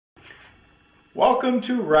Welcome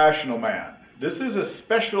to Rational Man. This is a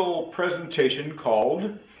special presentation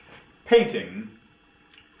called Painting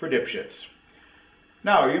for Dipshits.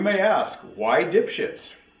 Now you may ask, why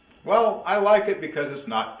dipshits? Well, I like it because it's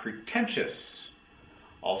not pretentious.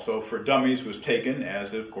 Also, For Dummies was taken,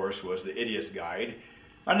 as of course was the Idiot's Guide,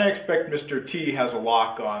 and I expect Mr. T has a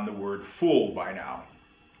lock on the word fool by now.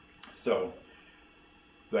 So,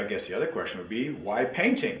 I guess the other question would be, why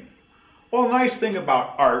painting? Well, the nice thing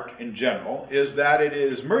about art in general is that it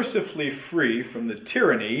is mercifully free from the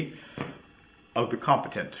tyranny of the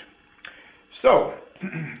competent. So,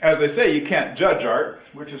 as they say, you can't judge art,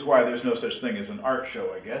 which is why there's no such thing as an art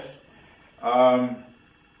show, I guess.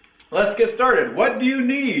 Let's get started. What do you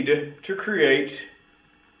need to create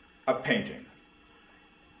a painting?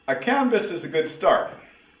 A canvas is a good start.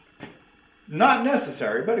 Not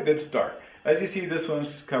necessary, but a good start. As you see, this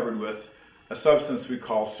one's covered with a substance we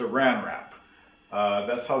call saran wrap.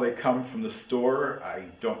 That's how they come from the store. I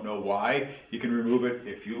don't know why. You can remove it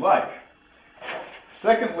if you like.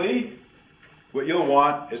 Secondly, what you'll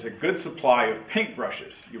want is a good supply of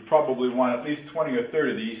paintbrushes. You probably want at least 20 or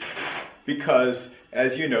 30 of these because,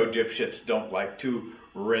 as you know, dipshits don't like to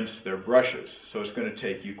rinse their brushes. So it's going to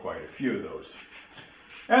take you quite a few of those.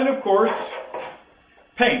 And of course,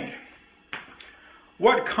 paint.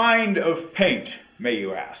 What kind of paint, may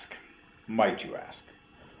you ask? Might you ask?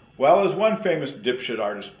 Well, as one famous dipshit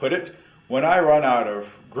artist put it, when I run out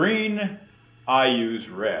of green, I use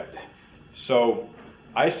red. So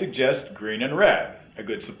I suggest green and red, a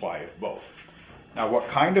good supply of both. Now, what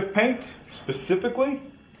kind of paint specifically?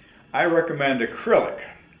 I recommend acrylic.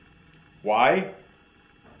 Why?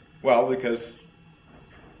 Well, because,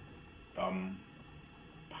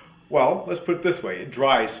 let's put it this way, it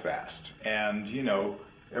dries fast. And, you know,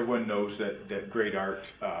 everyone knows that great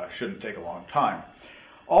art shouldn't take a long time.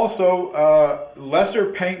 Also, lesser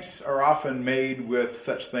paints are often made with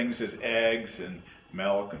such things as eggs and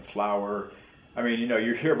milk and flour. I mean, you know,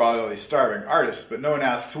 you hear about all these starving artists, but no one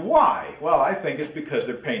asks why. Well, I think it's because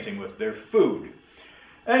they're painting with their food.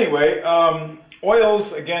 Anyway,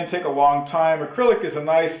 oils, again, take a long time. Acrylic is a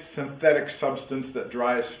nice synthetic substance that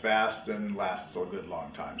dries fast and lasts a good long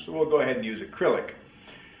time. So we'll go ahead and use acrylic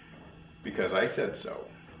because I said so.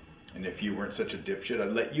 And if you weren't such a dipshit,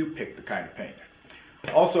 I'd let you pick the kind of paint.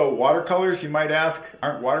 Also, watercolors, you might ask,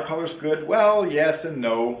 aren't watercolors good? Well, yes and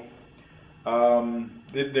no.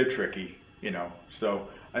 They're tricky, you know, so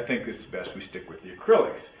I think it's best we stick with the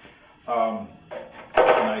acrylics.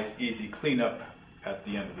 Nice, easy cleanup at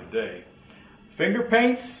the end of the day. Finger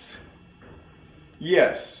paints?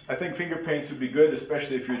 Yes, I think finger paints would be good,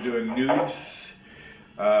 especially if you're doing nudes,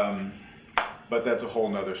 but that's a whole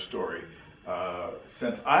nother story.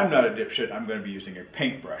 Since I'm not a dipshit, I'm going to be using a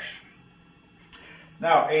paintbrush.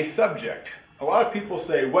 Now, a subject. A lot of people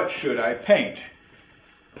say, what should I paint?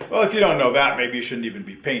 Well, if you don't know that, maybe you shouldn't even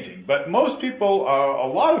be painting. But most people, a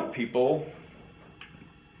lot of people,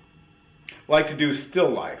 like to do still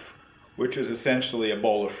life, which is essentially a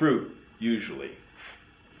bowl of fruit, usually.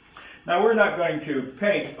 Now, we're not going to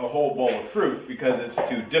paint a whole bowl of fruit because it's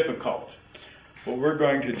too difficult. What we're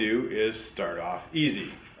going to do is start off easy.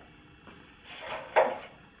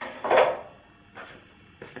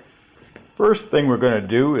 First thing we're going to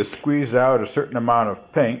do is squeeze out a certain amount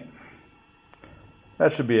of paint.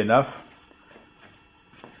 That should be enough.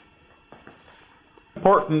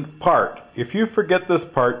 Important part. If you forget this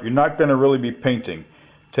part, you're not going to really be painting.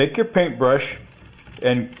 Take your paintbrush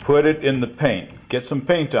and put it in the paint. Get some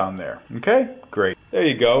paint on there. Okay? Great. There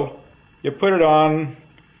you go. You put it on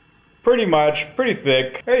pretty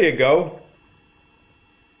thick. There you go.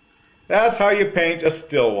 That's how you paint a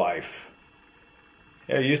still life.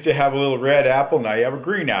 Yeah, you used to have a little red apple, now you have a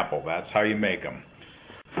green apple. That's how you make them.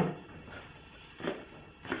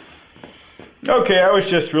 Okay, I was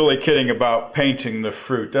just really kidding about painting the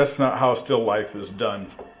fruit. That's not how still life is done.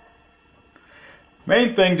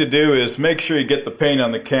 Main thing to do is make sure you get the paint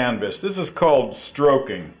on the canvas. This is called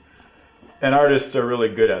stroking. And artists are really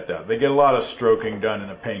good at that. They get a lot of stroking done in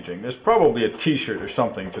a painting. There's probably a t-shirt or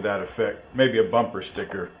something to that effect. Maybe a bumper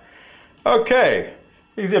sticker. Okay.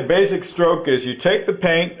 A basic stroke is you take the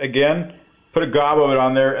paint, again, put a gob of it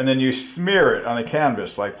on there, and then you smear it on the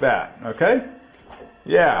canvas like that, okay?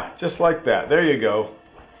 Yeah, just like that. There you go.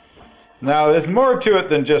 Now, there's more to it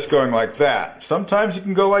than just going like that. Sometimes you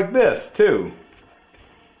can go like this, too.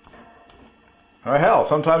 Or hell,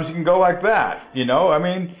 sometimes you can go like that, you know? I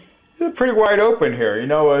mean, it's pretty wide open here. You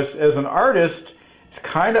know, as an artist, it's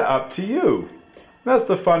kind of up to you. That's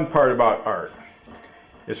the fun part about art.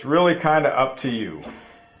 It's really kind of up to you.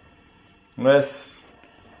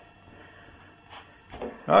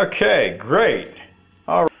 Okay, great.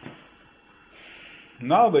 All right.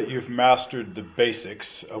 Now that you've mastered the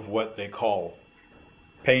basics of what they call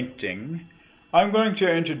painting, I'm going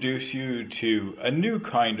to introduce you to a new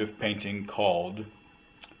kind of painting called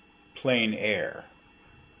plein air.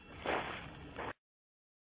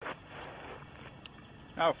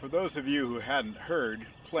 Now, for those of you who hadn't heard,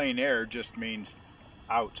 plein air just means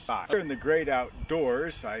outside. In the great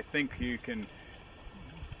outdoors, I think you can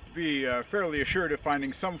be fairly assured of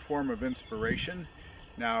finding some form of inspiration.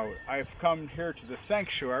 Now, I've come here to the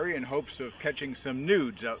sanctuary in hopes of catching some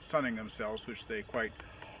nudes out sunning themselves, which they quite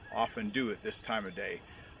often do at this time of day.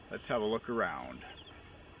 Let's have a look around.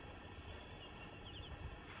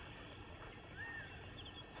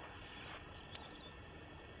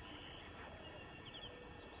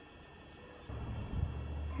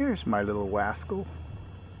 Here's my little wascal.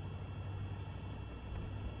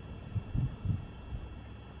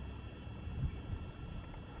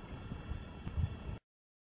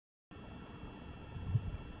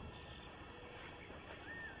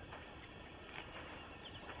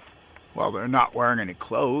 Well, they're not wearing any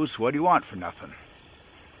clothes. What do you want for nothing?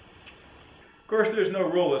 Of course, there's no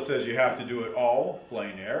rule that says you have to do it all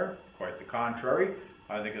plein air. Quite the contrary.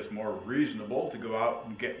 I think it's more reasonable to go out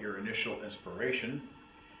and get your initial inspiration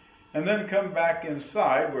and then come back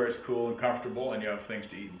inside where it's cool and comfortable and you have things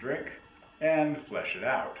to eat and drink and flesh it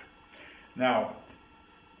out. Now,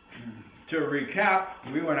 to recap,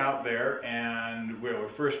 we went out there and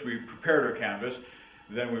first we prepared our canvas,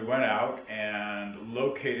 then we went out and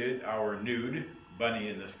located our nude, bunny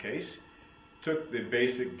in this case, took the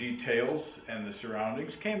basic details and the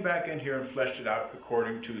surroundings, came back in here and fleshed it out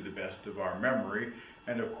according to the best of our memory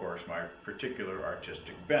and of course my particular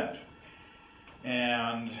artistic bent.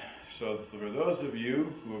 And so for those of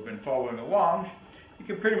you who have been following along, you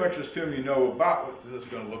can pretty much assume you know about what this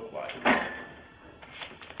is going to look like.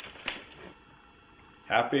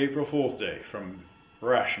 Happy April Fool's Day from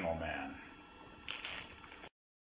Rational Man.